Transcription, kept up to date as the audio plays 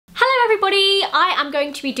I am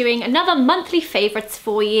going to be doing another monthly favourites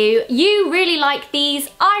for you. You really like these,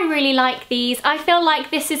 I really like these. I feel like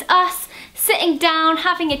this is us sitting down,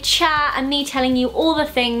 having a chat, and me telling you all the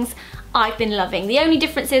things I've been loving. The only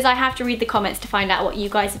difference is I have to read the comments to find out what you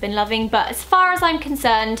guys have been loving, but as far as I'm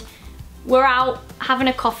concerned, we're out having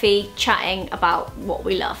a coffee, chatting about what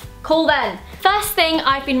we love. Cool then. First thing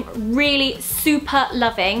I've been really super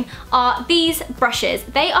loving are these brushes.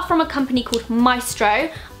 They are from a company called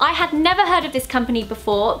Maestro. I had never heard of this company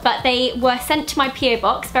before, but they were sent to my PO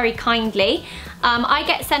box very kindly. I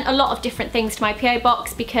get sent a lot of different things to my PO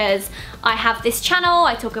box because I have this channel,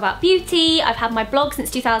 I talk about beauty, I've had my blog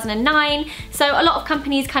since 2009, so a lot of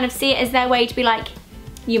companies kind of see it as their way to be like,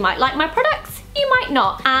 you might like my products, you might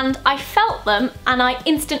not. And I felt them and I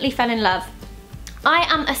instantly fell in love. I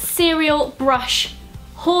am a serial brush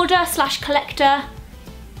hoarder slash collector.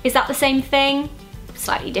 Is that the same thing?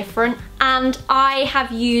 Slightly different. And I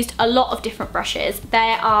have used a lot of different brushes.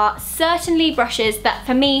 There are certainly brushes that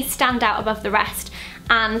for me stand out above the rest,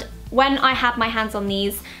 and when I had my hands on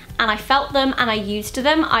these and I felt them and I used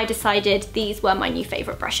them, I decided these were my new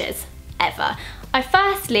favourite brushes ever. I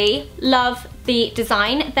firstly love the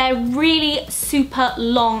design. They're really super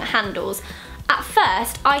long handles. At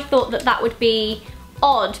first I thought that that would be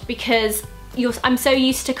odd because I'm so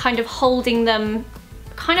used to kind of holding them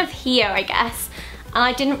kind of here, I guess, and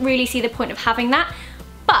I didn't really see the point of having that.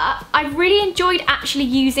 But I really enjoyed actually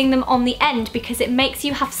using them on the end because it makes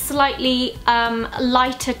you have slightly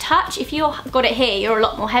lighter touch. If you've got it here, you're a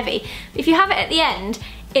lot more heavy. If you have it at the end,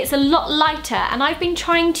 it's a lot lighter, and I've been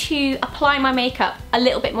trying to apply my makeup a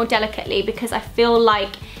little bit more delicately because I feel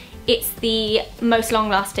like it's the most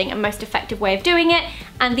long-lasting and most effective way of doing it,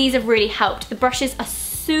 and these have really helped. The brushes are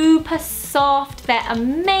super soft, they're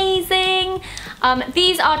amazing.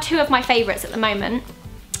 These are two of my favourites at the moment.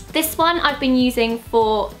 This one I've been using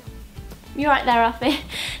for, you're right there, Alfie.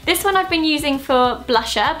 This one I've been using for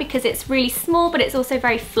blusher because it's really small but it's also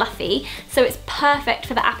very fluffy, so it's perfect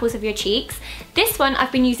for the apples of your cheeks. This one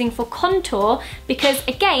I've been using for contour because,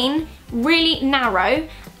 again, really narrow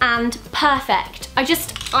and perfect.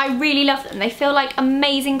 I really love them. They feel like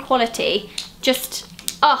amazing quality. Just,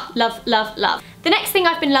 oh, love, love, love. The next thing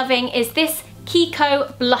I've been loving is this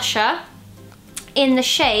Kiko blusher in the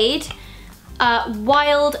shade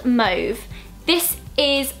Wild Mauve. This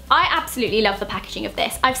is, I absolutely love the packaging of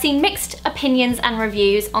this. I've seen mixed opinions and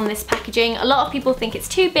reviews on this packaging. A lot of people think it's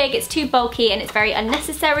too big, it's too bulky, and it's very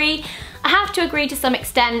unnecessary. I have to agree to some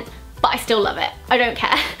extent, but I still love it. I don't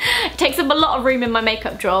care. It takes up a lot of room in my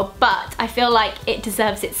makeup drawer, but I feel like it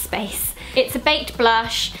deserves its space. It's a baked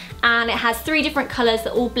blush and it has 3 different colours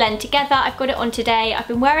that all blend together. I've got it on today. I've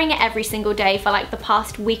been wearing it every single day for like the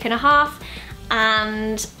past week and a half,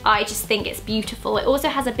 and I just think it's beautiful. It also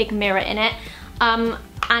has a big mirror in it, and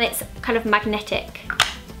it's kind of magnetic.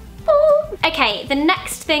 Ooh. Okay, the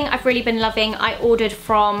next thing I've really been loving, I ordered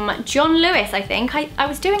from John Lewis, I think. I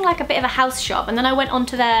was doing like a bit of a house shop, and then I went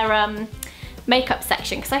onto their makeup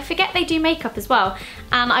section because I forget they do makeup as well,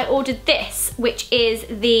 and I ordered this, which is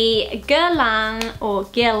the Guerlain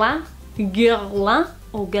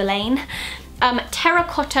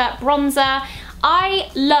terracotta bronzer. I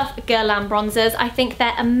love Guerlain bronzers. I think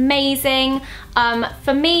they're amazing.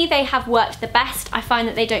 For me, they have worked the best. I find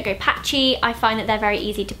that they don't go patchy. I find that they're very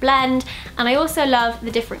easy to blend, and I also love the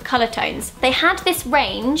different colour tones. They had this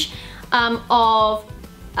range of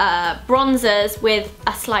bronzers with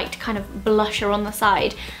a slight kind of blusher on the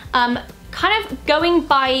side, kind of going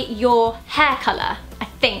by your hair colour, I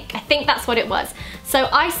think that's what it was. So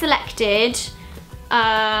I selected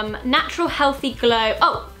Natural Healthy Glow,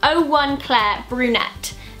 01 Claire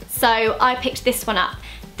Brunette. So I picked this one up.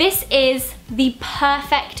 This is the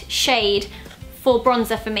perfect shade for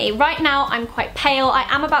bronzer for me. Right now I'm quite pale. I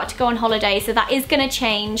am about to go on holiday, so that is gonna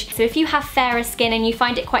change. So if you have fairer skin and you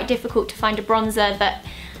find it quite difficult to find a bronzer that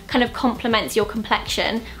kind of complements your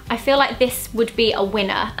complexion, I feel like this would be a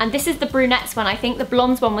winner. And this is the brunettes one. I think the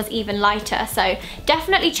blondes one was even lighter, so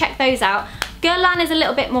definitely check those out. Guerlain is a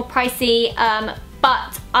little bit more pricey,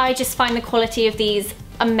 but I just find the quality of these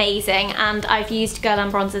amazing, and I've used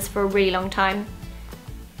Guerlain bronzers for a really long time.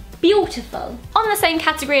 Beautiful. On the same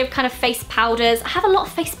category of kind of face powders, I have a lot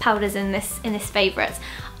of face powders in this favourites.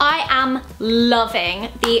 I am loving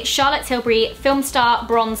the Charlotte Tilbury Film Star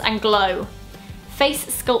Bronze and Glow Face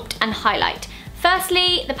Sculpt and Highlight.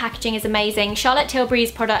 Firstly, the packaging is amazing. Charlotte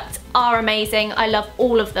Tilbury's products are amazing. I love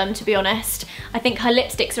all of them, to be honest. I think her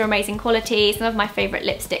lipsticks are amazing quality. Some of my favourite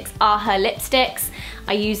lipsticks are her lipsticks.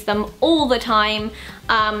 I use them all the time.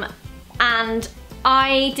 And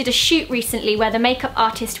I did a shoot recently where the makeup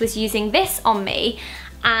artist was using this on me,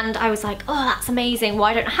 and I was like, oh, that's amazing,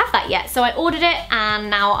 why don't I have that yet? So I ordered it and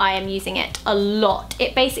now I am using it a lot.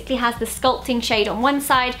 It basically has the sculpting shade on one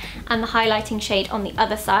side and the highlighting shade on the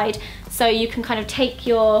other side. So you can kind of take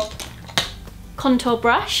your contour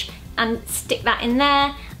brush and stick that in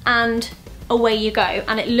there and away you go,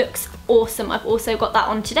 and it looks awesome. I've also got that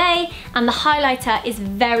on today, and the highlighter is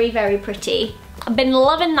very, very pretty. I've been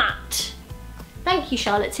loving that. Thank you,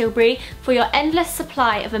 Charlotte Tilbury, for your endless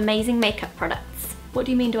supply of amazing makeup products. What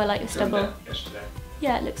do you mean, do I like your stubble? Yesterday.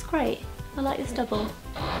 Yeah, it looks great. I like your stubble.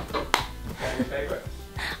 Your favourite?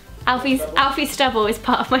 Alfie's stubble is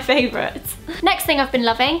part of my favourites. Next thing I've been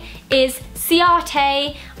loving is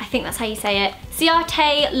Ciate, I think that's how you say it,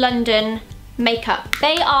 Ciate London makeup.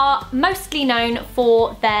 They are mostly known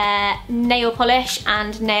for their nail polish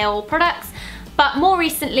and nail products, but more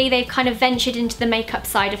recently they've kind of ventured into the makeup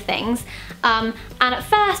side of things. And at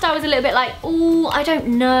first I was a little bit like, oh, I don't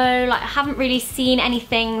know, like I haven't really seen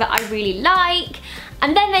anything that I really like.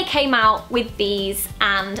 And then they came out with these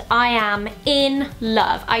and I am in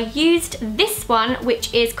love. I used this one,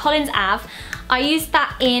 which is Collins Ave. I used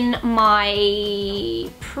that in my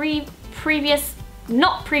previous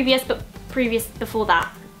before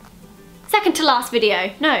that. Second to last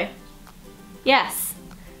video, no. Yes.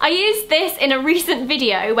 I used this in a recent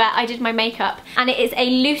video where I did my makeup, and it is a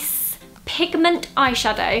loose pigment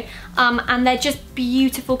eyeshadow, and they're just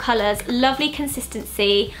beautiful colours, lovely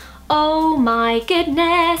consistency. Oh my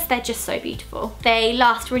goodness, they're just so beautiful. They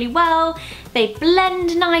last really well, they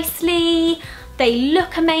blend nicely, they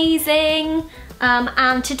look amazing,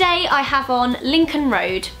 and today I have on Lincoln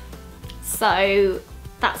Road, so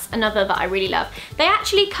that's another that I really love. They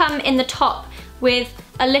actually come in the top with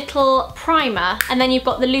a little primer, and then you've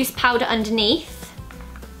got the loose powder underneath.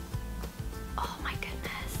 Oh my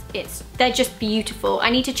goodness, they're just beautiful.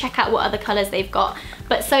 I need to check out what other colours they've got,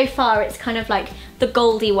 but so far it's kind of like the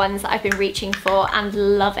goldy ones that I've been reaching for and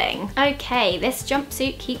loving. Okay, this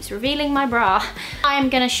jumpsuit keeps revealing my bra. I am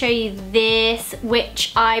gonna show you this,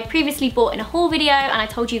 which I previously bought in a haul video, and I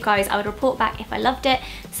told you guys I would report back if I loved it,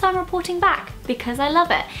 so I'm reporting back because I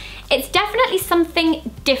love it. It's definitely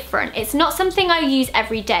something different. It's not something I use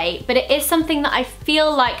every day, but it is something that I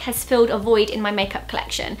feel like has filled a void in my makeup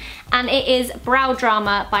collection, and it is Brow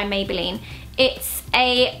Drama by Maybelline. It's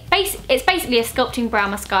basically a sculpting brow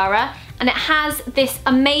mascara, and it has this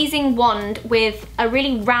amazing wand with a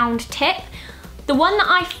really round tip. The one that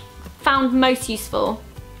I found most useful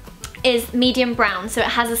is medium brown, so it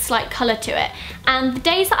has a slight colour to it. And the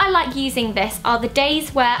days that I like using this are the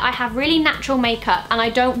days where I have really natural makeup and I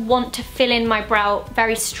don't want to fill in my brow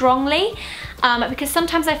very strongly, because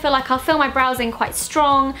sometimes I feel like I'll fill my brows in quite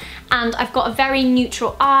strong and I've got a very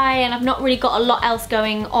neutral eye and I've not really got a lot else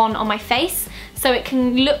going on my face, so it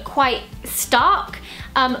can look quite stark.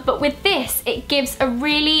 But with this, it gives a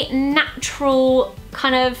really natural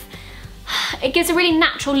it gives a really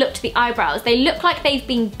natural look to the eyebrows. They look like they've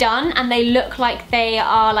been done and they look like they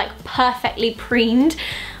are like perfectly preened,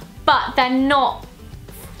 but they're not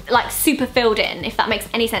like super filled in, if that makes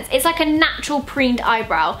any sense. It's like a natural preened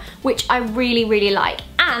eyebrow, which I really, really like,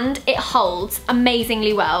 and it holds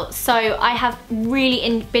amazingly well. So I have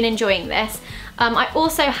really been enjoying this. I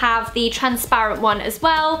also have the transparent one as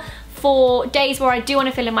well for days where I do want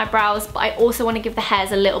to fill in my brows, but I also want to give the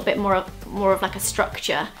hairs a little bit more of like a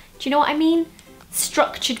structure. Do you know what I mean?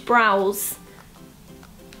 Structured brows.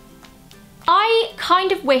 I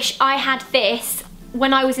kind of wish I had this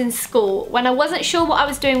when I was in school, when I wasn't sure what I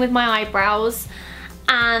was doing with my eyebrows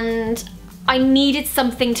and I needed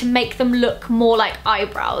something to make them look more like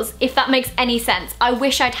eyebrows, if that makes any sense. I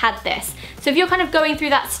wish I'd had this. So if you're kind of going through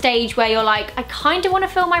that stage where you're like, I kind of want to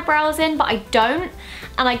fill my brows in, but I don't,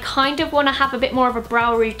 and I kind of want to have a bit more of a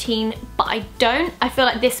brow routine, but I don't, I feel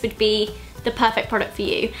like this would be the perfect product for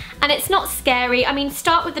you. And it's not scary. I mean,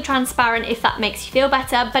 start with the transparent if that makes you feel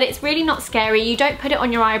better, but it's really not scary. You don't put it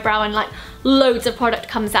on your eyebrow and like loads of product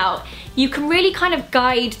comes out. You can really kind of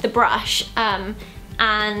guide the brush,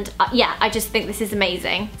 yeah, I just think this is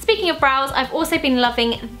amazing. Speaking of brows, I've also been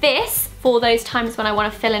loving this for those times when I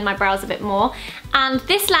want to fill in my brows a bit more, and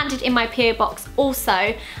this landed in my PO box also,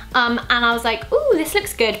 and I was like, ooh, this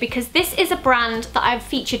looks good, because this is a brand that I've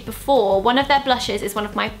featured before. One of their blushes is one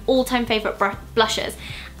of my all-time favourite blushes,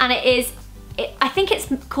 and I think it's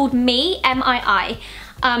called M-I-I,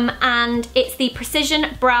 and it's the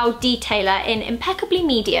Precision Brow Detailer in Impeccably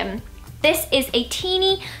Medium. This is a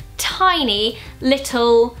teeny tiny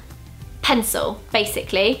little pencil,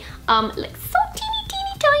 basically, like so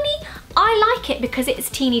teeny tiny. I like it because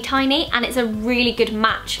it's teeny tiny and it's a really good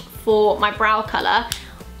match for my brow colour.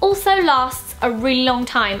 Also lasts a really long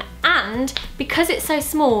time, and because it's so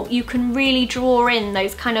small you can really draw in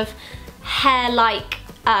those kind of hair-like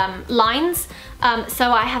lines.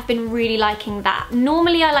 So I have been really liking that.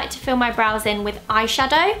 Normally I like to fill my brows in with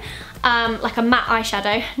eyeshadow, like a matte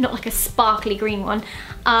eyeshadow, not like a sparkly green one,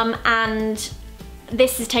 and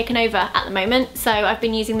this has taken over at the moment, so I've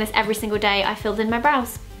been using this every single day I filled in my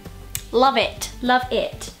brows. Love it, love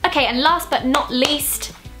it. Okay, and last but not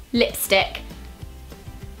least, lipstick.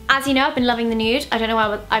 As you know, I've been loving the nude. I don't know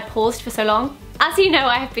why I paused for so long. As you know,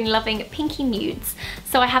 I have been loving pinky nudes.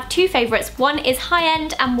 So I have two favorites. One is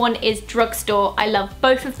high-end and one is drugstore. I love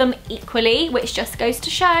both of them equally, which just goes to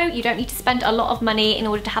show you don't need to spend a lot of money in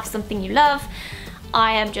order to have something you love.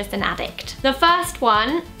 I am just an addict. The first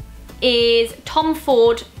one is a Tom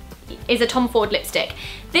Ford lipstick.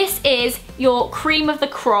 This is your cream of the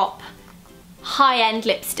crop high-end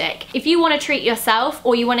lipstick. If you want to treat yourself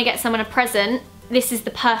or you want to get someone a present, this is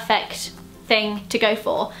the perfect thing to go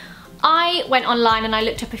for. I went online and I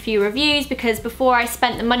looked up a few reviews because before I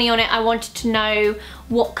spent the money on it I wanted to know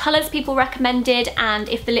what colours people recommended and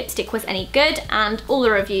if the lipstick was any good, and all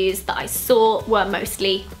the reviews that I saw were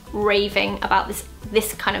mostly raving about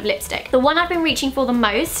this kind of lipstick. The one I've been reaching for the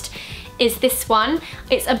most is this one.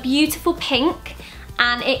 It's a beautiful pink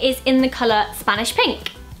and it is in the colour Spanish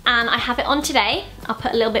Pink, and I have it on today. I'll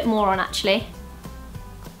put a little bit more on actually.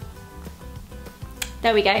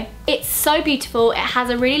 There we go. It's so beautiful. It has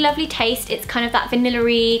a really lovely taste. It's kind of that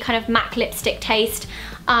vanilla-y kind of MAC lipstick taste.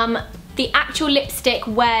 The actual lipstick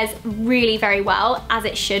wears really very well, as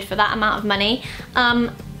it should for that amount of money.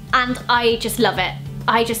 And I just love it.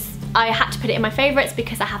 I had to put it in my favourites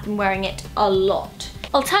because I have been wearing it a lot.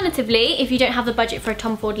 Alternatively, if you don't have the budget for a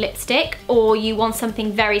Tom Ford lipstick or you want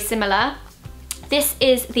something very similar, this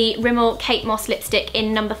is the Rimmel Kate Moss lipstick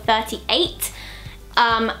in number 38.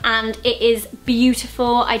 And it is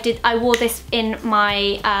beautiful. I wore this in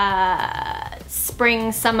my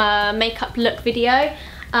spring summer makeup look video.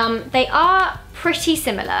 They are pretty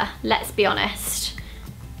similar, let's be honest.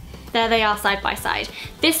 There they are side by side.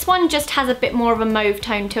 This one just has a bit more of a mauve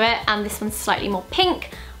tone to it and this one's slightly more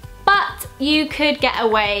pink, but you could get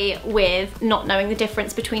away with not knowing the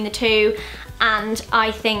difference between the two, and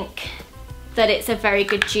I think that it's a very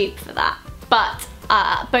good dupe for that. But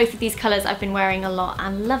both of these colours I've been wearing a lot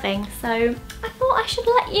and loving, so I thought I should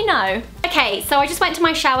let you know. Okay, so I just went to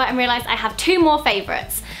my shower and realised I have two more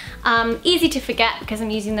favourites. Easy to forget because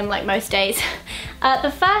I'm using them like most days.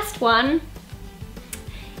 The first one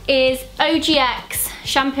is OGX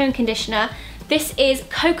shampoo and conditioner. This is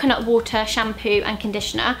coconut water shampoo and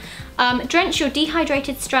conditioner. Drench your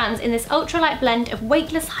dehydrated strands in this ultralight blend of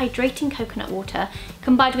weightless hydrating coconut water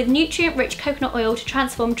combined with nutrient-rich coconut oil to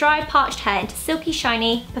transform dry, parched hair into silky,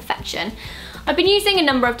 shiny perfection. I've been using a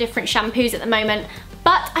number of different shampoos at the moment,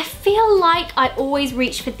 but I feel like I always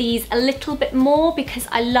reach for these a little bit more because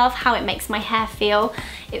I love how it makes my hair feel.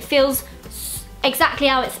 It feels exactly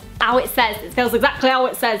how it says. It feels exactly how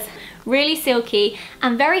it says. Really silky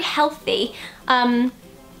and very healthy. And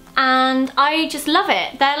I just love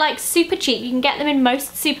it. They're like super cheap. You can get them in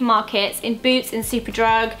most supermarkets, in Boots, in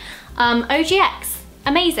Superdrug. OGX,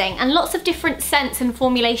 amazing. And lots of different scents and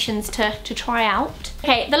formulations to try out.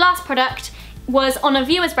 Okay, the last product was on a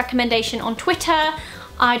viewer's recommendation on Twitter.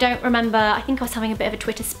 I don't remember, I think I was having a bit of a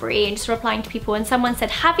Twitter spree and just replying to people, and someone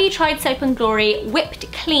said, have you tried Soap & Glory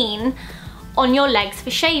Whipped Clean on your legs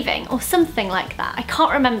for shaving, or something like that? I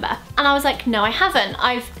can't remember. And I was like, no, I haven't.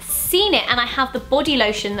 I've seen it and I have the body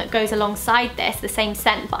lotion that goes alongside this, the same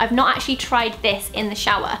scent, but I've not actually tried this in the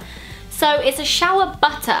shower. So it's a shower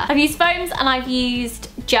butter. I've used foams and I've used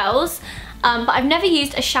gels, but I've never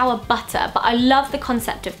used a shower butter, but I love the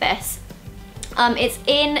concept of this. It's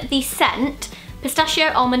in the scent pistachio,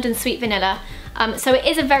 almond and sweet vanilla. So it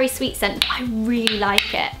is a very sweet scent, but I really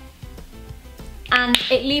like it. And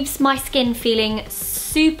it leaves my skin feeling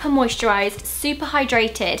super moisturised, super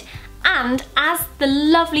hydrated, and as the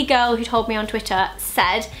lovely girl who told me on Twitter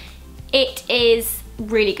said, it is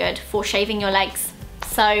really good for shaving your legs.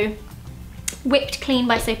 So, Whipped Clean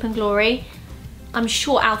by Soap & Glory. I'm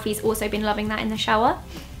sure Alfie's also been loving that in the shower.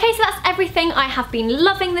 Okay, so that's everything I have been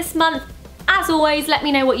loving this month. As always, let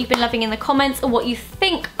me know what you've been loving in the comments or what you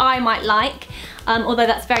think I might like, although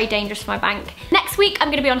that's very dangerous for my bank. Next week I'm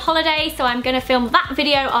going to be on holiday, so I'm going to film that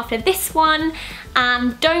video after this one,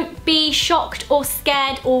 and don't be shocked or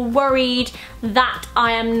scared or worried that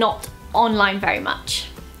I am not online very much.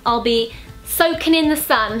 I'll be soaking in the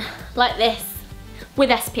sun like this, with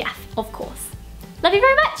SPF, of course. Love you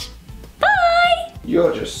very much. Bye!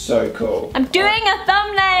 You're just so cool. I'm doing a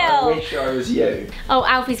thumbnail! I wish I was you. Oh,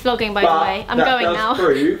 Alfie's vlogging by the way. I'm going now.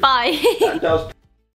 Prove, Bye. That does